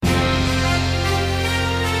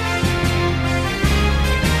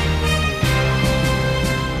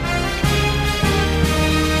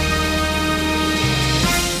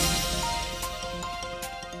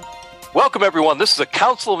Welcome, everyone. This is a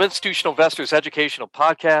Counsel of Institutional Investors educational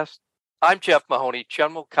podcast. I'm Jeff Mahoney,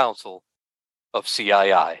 General Counsel of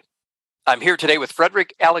CII. I'm here today with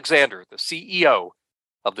Frederick Alexander, the CEO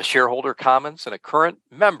of the Shareholder Commons and a current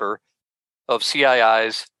member of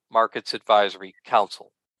CII's Markets Advisory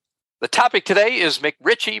Council. The topic today is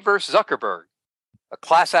McRitchie versus Zuckerberg, a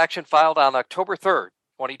class action filed on October 3rd,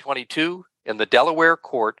 2022 in the Delaware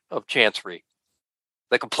Court of Chancery.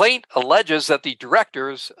 The complaint alleges that the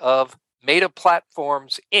directors of Meta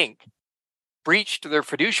Platforms, Inc. breached their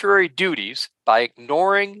fiduciary duties by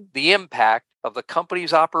ignoring the impact of the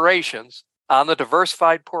company's operations on the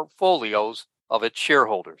diversified portfolios of its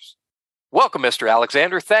shareholders. Welcome, Mr.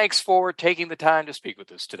 Alexander. Thanks for taking the time to speak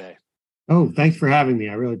with us today. Oh, thanks for having me.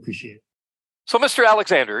 I really appreciate it. So, Mr.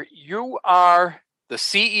 Alexander, you are the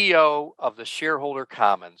CEO of the Shareholder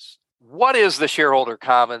Commons. What is the Shareholder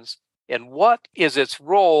Commons, and what is its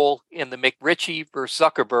role in the McRitchie versus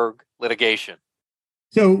Zuckerberg litigation?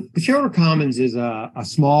 So the Shareholder Commons is a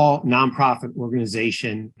small nonprofit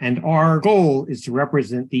organization, and our goal is to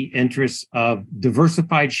represent the interests of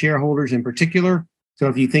diversified shareholders in particular. So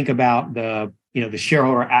if you think about the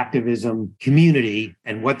shareholder activism community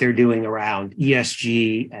and what they're doing around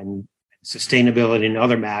ESG and sustainability and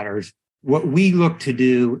other matters, what we look to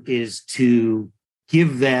do is to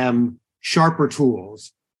give them sharper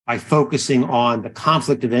tools by focusing on the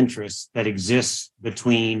conflict of interest that exists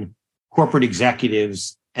between corporate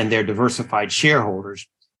executives and their diversified shareholders.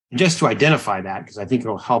 And just to identify that, because I think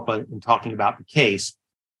it'll help in talking about the case,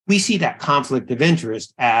 we see that conflict of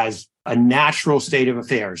interest as a natural state of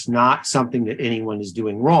affairs, not something that anyone is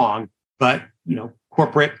doing wrong, but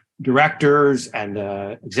corporate directors and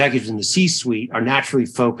executives in the C-suite are naturally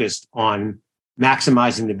focused on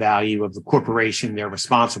maximizing the value of the corporation they're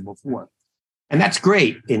responsible for. And that's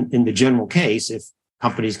great in the general case if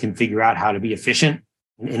companies can figure out how to be efficient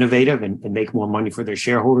and innovative and make more money for their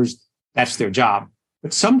shareholders. That's their job.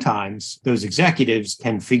 But sometimes those executives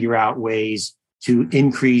can figure out ways to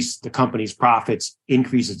increase the company's profits,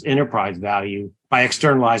 increase its enterprise value by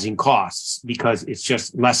externalizing costs, because it's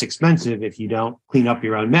just less expensive if you don't clean up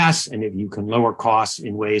your own mess and if you can lower costs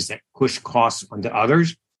in ways that push costs onto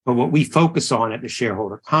others. But what we focus on at the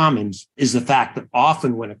Shareholder Commons is the fact that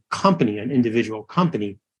often when a company, an individual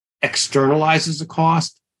company, externalizes a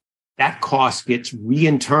cost, that cost gets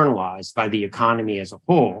re-internalized by the economy as a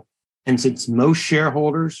whole. And since most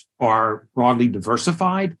shareholders are broadly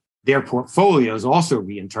diversified, their portfolios also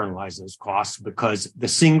re-internalize those costs, because the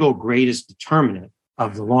single greatest determinant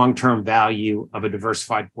of the long-term value of a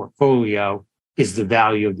diversified portfolio is the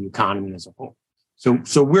value of the economy as a whole.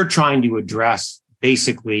 So we're trying to address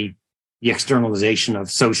basically the externalization of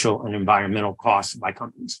social and environmental costs by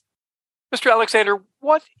companies. Mr. Alexander,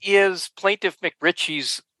 what is Plaintiff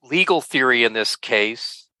McRitchie's legal theory in this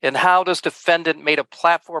case, and how does defendant Meta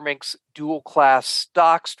Platform Inc.'s dual-class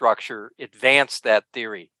stock structure advance that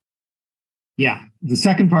theory? Yeah, the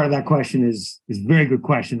second part of that question is a very good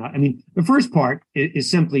question. I mean, the first part is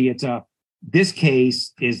simply this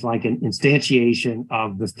case is like an instantiation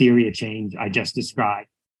of the theory of change I just described.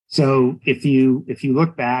 So if you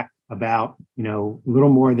look back about a little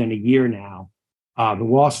more than a year now, the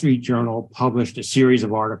Wall Street Journal published a series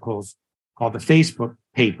of articles called the Facebook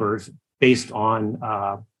Papers, based on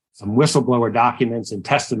some whistleblower documents and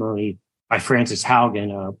testimony by Frances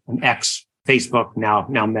Haugen, an ex-Facebook,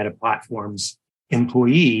 now Meta Platforms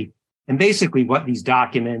employee. And basically what these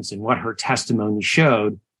documents and what her testimony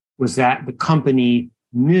showed was that the company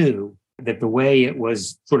knew that the way it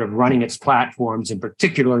was sort of running its platforms, in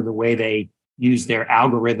particular the way they use their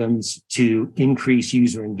algorithms to increase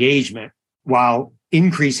user engagement while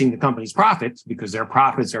increasing the company's profits, because their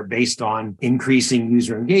profits are based on increasing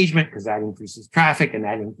user engagement, because that increases traffic and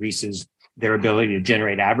that increases their ability to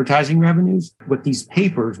generate advertising revenues. What these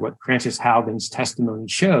papers, what Frances Haugen's testimony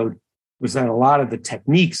showed, was that a lot of the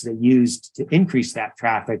techniques they used to increase that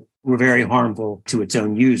traffic were very harmful to its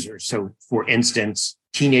own users. So, for instance,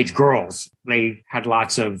 teenage girls, they had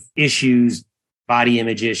lots of issues, body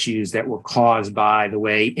image issues that were caused by the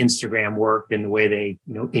way Instagram worked and the way they,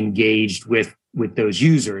 engaged with those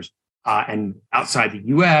users. And outside the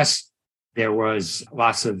US, there was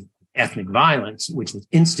lots of ethnic violence, which was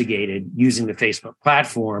instigated using the Facebook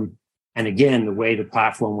platform. And again, the way the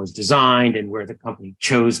platform was designed and where the company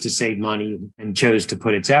chose to save money and chose to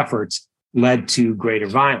put its efforts led to greater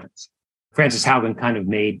violence. Frances Haugen kind of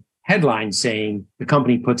made headlines saying the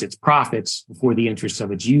company puts its profits before the interests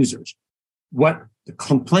of its users. What the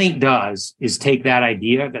complaint does is take that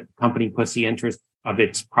idea that the company puts the interest of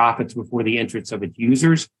its profits before the interests of its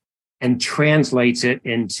users and translates it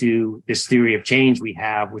into this theory of change we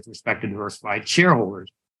have with respect to diversified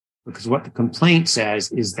shareholders. because what the complaint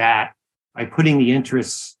says is that by putting the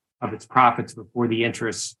interests of its profits before the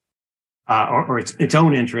interests, or its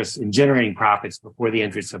own interests in generating profits before the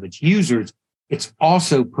interests of its users, it's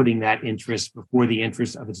also putting that interest before the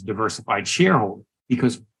interests of its diversified shareholders,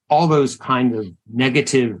 because all those kind of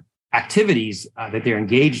negative activities that they're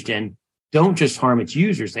engaged in don't just harm its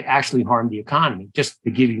users, they actually harm the economy. Just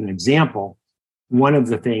to give you an example, one of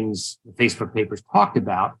the things the Facebook papers talked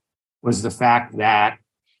about was the fact that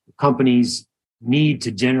companies' need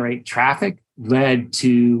to generate traffic led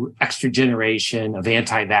to extra generation of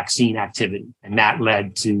anti-vaccine activity. And that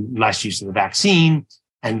led to less use of the vaccine.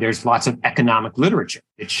 And there's lots of economic literature.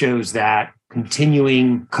 It shows that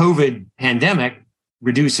continuing COVID pandemic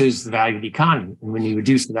reduces the value of the economy. And when you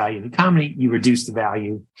reduce the value of the economy, you reduce the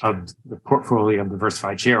value of the portfolio of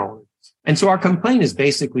diversified shareholders. And so our complaint is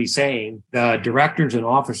basically saying the directors and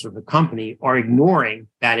officers of the company are ignoring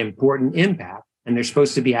that important impact, and they're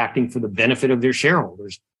supposed to be acting for the benefit of their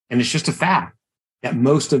shareholders. And it's just a fact that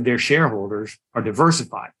most of their shareholders are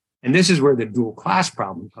diversified. And this is where the dual class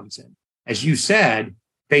problem comes in. As you said,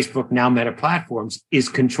 Facebook, now Meta Platforms, is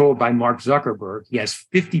controlled by Mark Zuckerberg. He has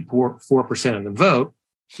 54% of the vote,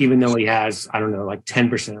 even though he has, like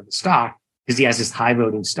 10% of the stock, because he has this high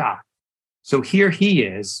voting stock. So here he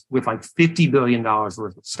is with like $50 billion worth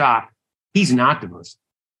of stock. He's not diverse.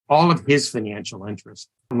 All of his financial interest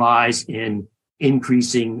lies in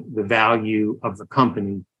increasing the value of the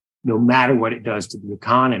company, no matter what it does to the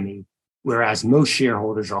economy, whereas most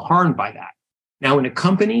shareholders are harmed by that. Now, in a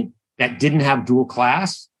company that didn't have dual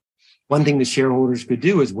class, one thing the shareholders could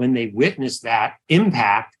do is when they witness that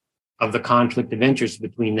impact of the conflict of interest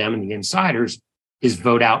between them and the insiders is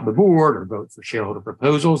vote out the board or vote for shareholder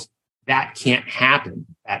proposals. That can't happen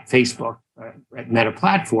at Facebook, at Meta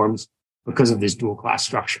Platforms, because of this dual class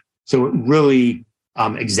structure. So it really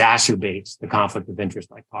exacerbates the conflict of interest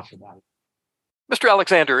I talked about. Mr.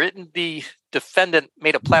 Alexander, in the defendant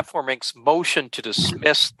Meta Platform Inc.'s motion to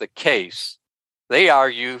dismiss the case, they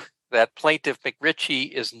argue that plaintiff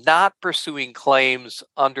McRitchie is not pursuing claims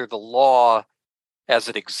under the law as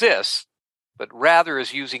it exists, but rather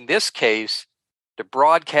is using this case to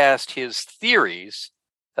broadcast his theories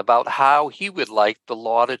about how he would like the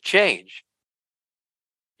law to change.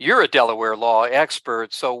 You're a Delaware law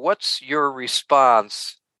expert, so what's your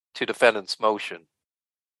response to defendant's motion?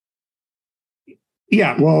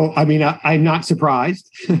 Yeah, well, I'm not surprised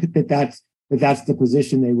that that's the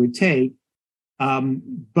position they would take.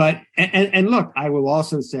 But look, I will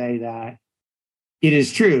also say that it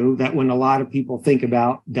is true that when a lot of people think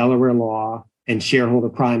about Delaware law and shareholder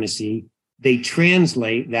primacy, they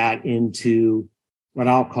translate that into what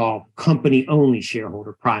I'll call company-only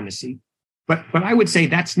shareholder primacy. But I would say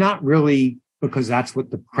that's not really because that's what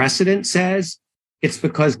the precedent says. It's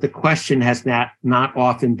because the question has not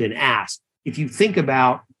often been asked. If you think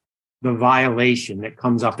about the violation that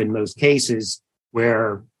comes up in most cases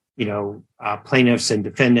where plaintiffs and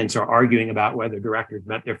defendants are arguing about whether directors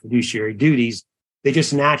met their fiduciary duties, they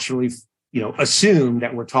just naturally assume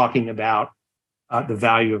that we're talking about the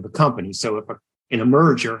value of the company. So if in a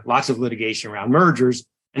merger, lots of litigation around mergers,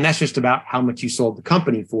 and that's just about how much you sold the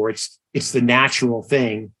company for. It's the natural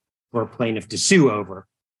thing for a plaintiff to sue over.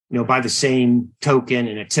 By the same token,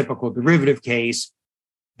 in a typical derivative case,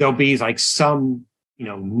 there'll be like some,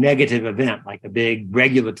 negative event, like a big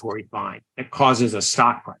regulatory fine that causes a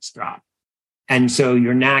stock price drop. And so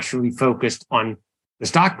you're naturally focused on the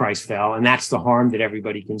stock price fell, and that's the harm that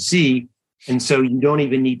everybody can see. And so you don't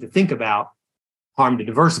even need to think about harm to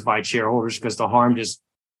diversified shareholders, because the harm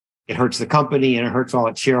it hurts the company and it hurts all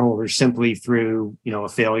its shareholders simply through, a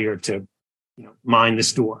failure to, mind the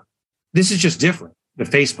store. This is just different. The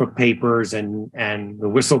Facebook papers and the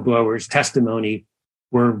whistleblowers' testimony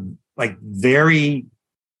were like very,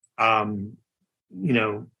 I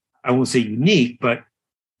won't say unique, but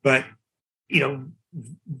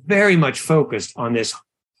very much focused on this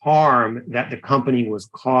harm that the company was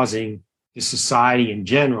causing to society in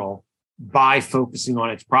general by focusing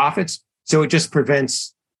on its profits. So it just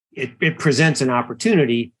presents an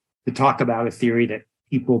opportunity to talk about a theory that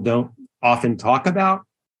people don't often talk about.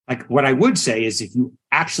 Like what I would say is if you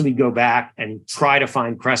actually go back and try to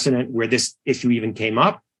find precedent where this issue even came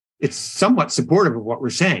up, it's somewhat supportive of what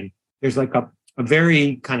we're saying. There's like a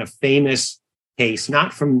very kind of famous case,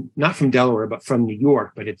 not from Delaware, but from New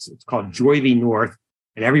York, but it's called Joy v. North,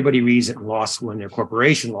 and everybody reads it in law school in their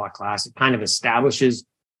corporation law class. It kind of establishes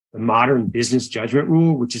the modern business judgment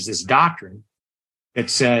rule, which is this doctrine that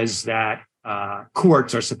says that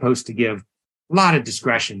courts are supposed to give a lot of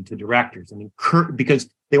discretion to directors because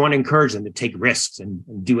they want to encourage them to take risks and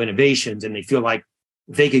do innovations. And they feel like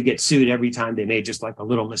if they could get sued every time they made just like a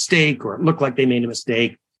little mistake or it looked like they made a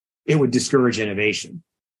mistake, it would discourage innovation.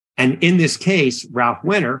 And in this case, Ralph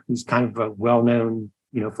Winter, who's kind of a well-known,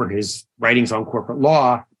 for his writings on corporate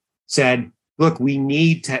law, said, look, we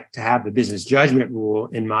need to have the business judgment rule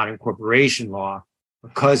in modern corporation law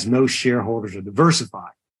because most shareholders are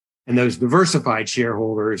diversified. And those diversified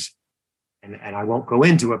shareholders, and I won't go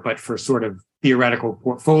into it, but for sort of theoretical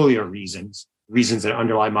portfolio reasons that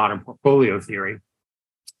underlie modern portfolio theory,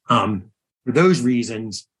 for those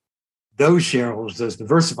reasons, those shareholders, those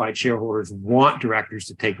diversified shareholders want directors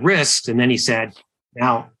to take risks. And then he said,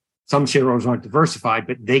 now, some shareholders aren't diversified,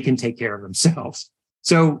 but they can take care of themselves.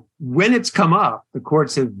 So when it's come up, the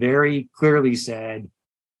courts have very clearly said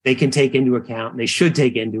they can take into account, and they should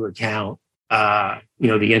take into account,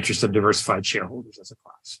 the interest of diversified shareholders as a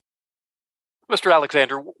class. Mr.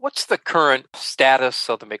 Alexander, what's the current status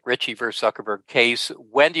of the McRitchie versus Zuckerberg case?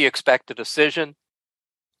 When do you expect a decision?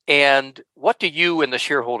 And what do you and the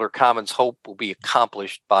Shareholder Commons hope will be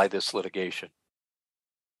accomplished by this litigation?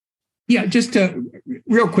 Yeah, just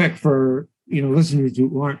real quick for listeners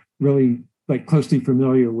who aren't really closely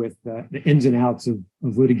familiar with the ins and outs of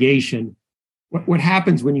litigation. What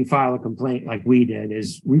happens when you file a complaint like we did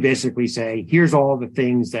is we basically say, here's all the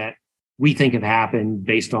things that we think have happened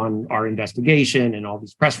based on our investigation and all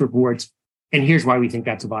these press reports, and here's why we think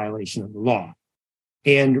that's a violation of the law.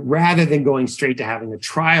 And rather than going straight to having a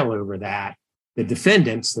trial over that, the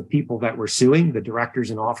defendants, the people that we're suing, the directors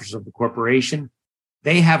and officers of the corporation,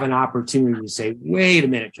 they have an opportunity to say, wait a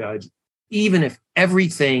minute, Judge, even if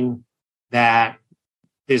everything that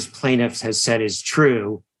this plaintiff has said is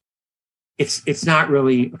true, it's not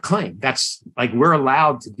really a claim. That's we're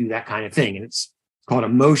allowed to do that kind of thing. And it's called a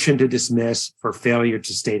motion to dismiss for failure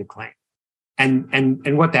to state a claim.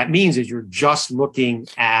 And what that means is you're just looking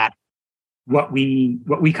at what we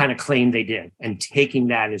kind of claim they did and taking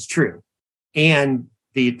that as true. And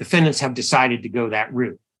the defendants have decided to go that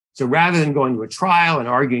route. So rather than going to a trial and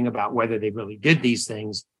arguing about whether they really did these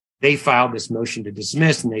things, they filed this motion to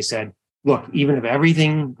dismiss and they said, look, even if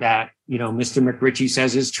everything that, Mr. McRitchie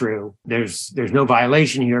says is true, there's no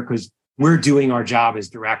violation here because we're doing our job as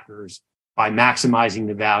directors by maximizing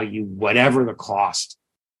the value, whatever the cost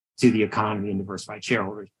to the economy and diversified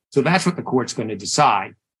shareholders. So that's what the court's going to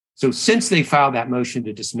decide. So since they filed that motion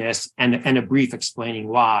to dismiss and a brief explaining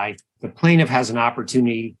why, the plaintiff has an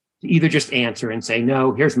opportunity to either just answer and say,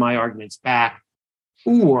 no, here's my arguments back,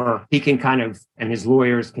 or he can and his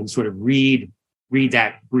lawyers can sort of read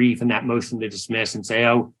that brief and that motion to dismiss and say,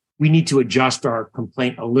 oh, we need to adjust our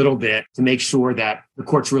complaint a little bit to make sure that the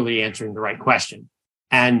court's really answering the right question.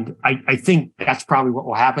 And I think that's probably what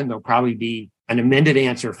will happen. There'll probably be an amended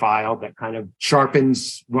answer file that kind of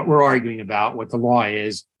sharpens what we're arguing about, what the law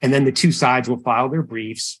is. And then the two sides will file their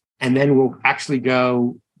briefs. And then we'll actually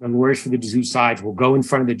the lawyers for the two sides will go in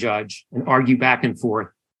front of the judge and argue back and forth.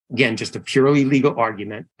 Again, just a purely legal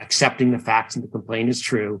argument, accepting the facts and the complaint is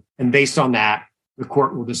true. And based on that, the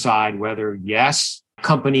court will decide whether, yes,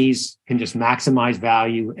 companies can just maximize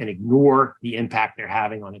value and ignore the impact they're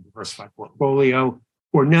having on a diversified portfolio,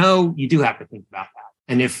 or no, you do have to think about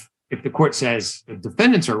that. And if the court says the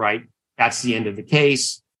defendants are right, that's the end of the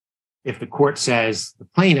case. If the court says the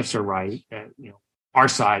plaintiffs are right, our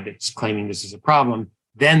side that's claiming this is a problem,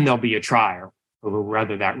 then there'll be a trial over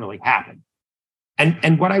whether that really happened.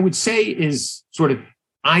 And what I would say is sort of,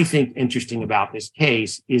 I think, interesting about this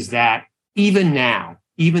case is that even now,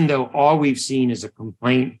 even though all we've seen is a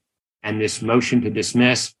complaint and this motion to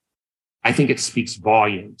dismiss, I think it speaks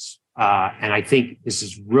volumes. And I think this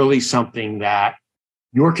is really something that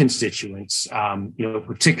your constituents,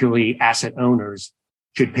 particularly asset owners,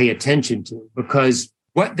 should pay attention to, because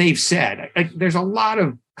what they've said, there's a lot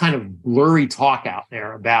of kind of blurry talk out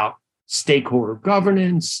there about stakeholder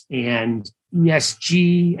governance and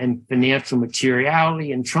ESG and financial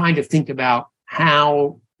materiality and trying to think about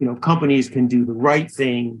how, companies can do the right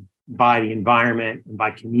thing by the environment and by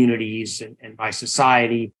communities and by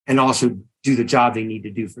society, and also do the job they need to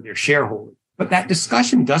do for their shareholders. But that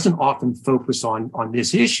discussion doesn't often focus on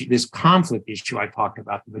this issue, this conflict issue I talked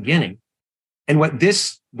about at the beginning. And what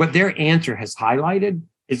their answer has highlighted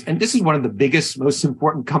is, and this is one of the biggest, most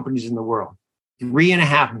important companies in the world,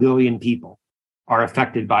 3.5 billion people are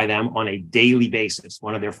affected by them on a daily basis,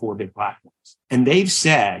 one of their 4 big platforms. And they've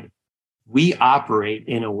said, we operate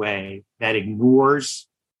in a way that ignores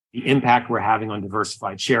the impact we're having on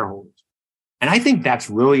diversified shareholders. And I think that's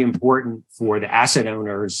really important for the asset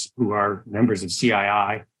owners who are members of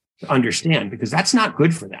CII to understand, because that's not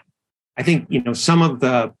good for them. I think, some of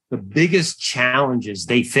the biggest challenges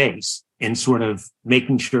they face in sort of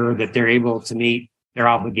making sure that they're able to meet their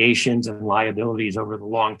obligations and liabilities over the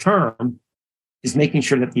long term is making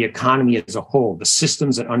sure that the economy as a whole, the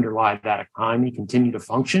systems that underlie that economy continue to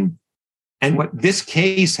function. And what this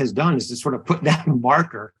case has done is to sort of put down a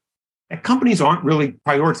marker that companies aren't really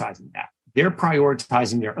prioritizing that. They're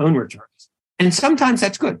prioritizing their own returns. And sometimes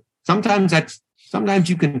that's good. Sometimes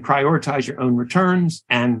you can prioritize your own returns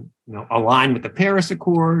and align with the Paris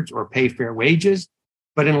Accords or pay fair wages.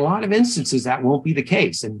 But in a lot of instances, that won't be the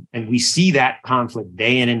case. And we see that conflict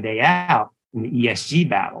day in and day out in the ESG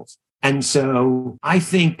battles. And so I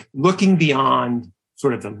think looking beyond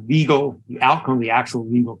sort of the outcome of the actual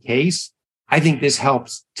legal case, I think this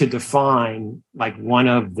helps to define like one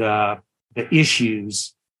of the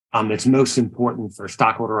issues that's most important for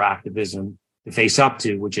stockholder activism to face up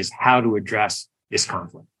to, which is how to address this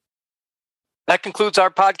conflict. That concludes our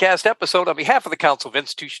podcast episode. On behalf of the Council of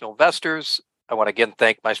Institutional Investors, I want to again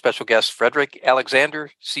thank my special guest, Frederick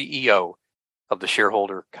Alexander, CEO of the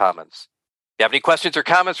Shareholder Commons. If you have any questions or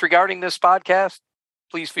comments regarding this podcast,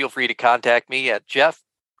 please feel free to contact me at Jeff,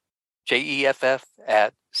 Jeff,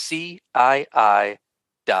 at CII.org.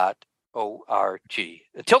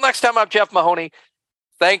 Until next time, I'm Jeff Mahoney.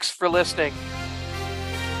 Thanks for listening.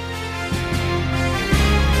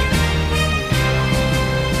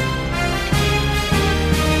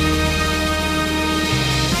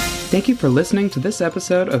 Thank you for listening to this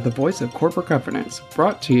episode of The Voice of Corporate Governance,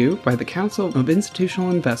 brought to you by the Council of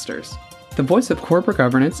Institutional Investors. The Voice of Corporate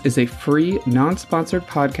Governance is a free, non-sponsored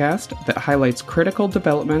podcast that highlights critical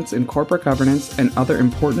developments in corporate governance and other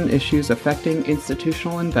important issues affecting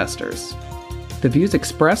institutional investors. The views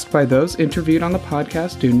expressed by those interviewed on the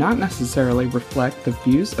podcast do not necessarily reflect the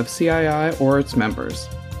views of CII or its members.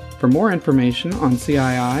 For more information on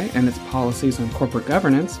CII and its policies on corporate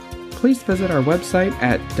governance, please visit our website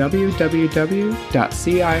at www.cii.org.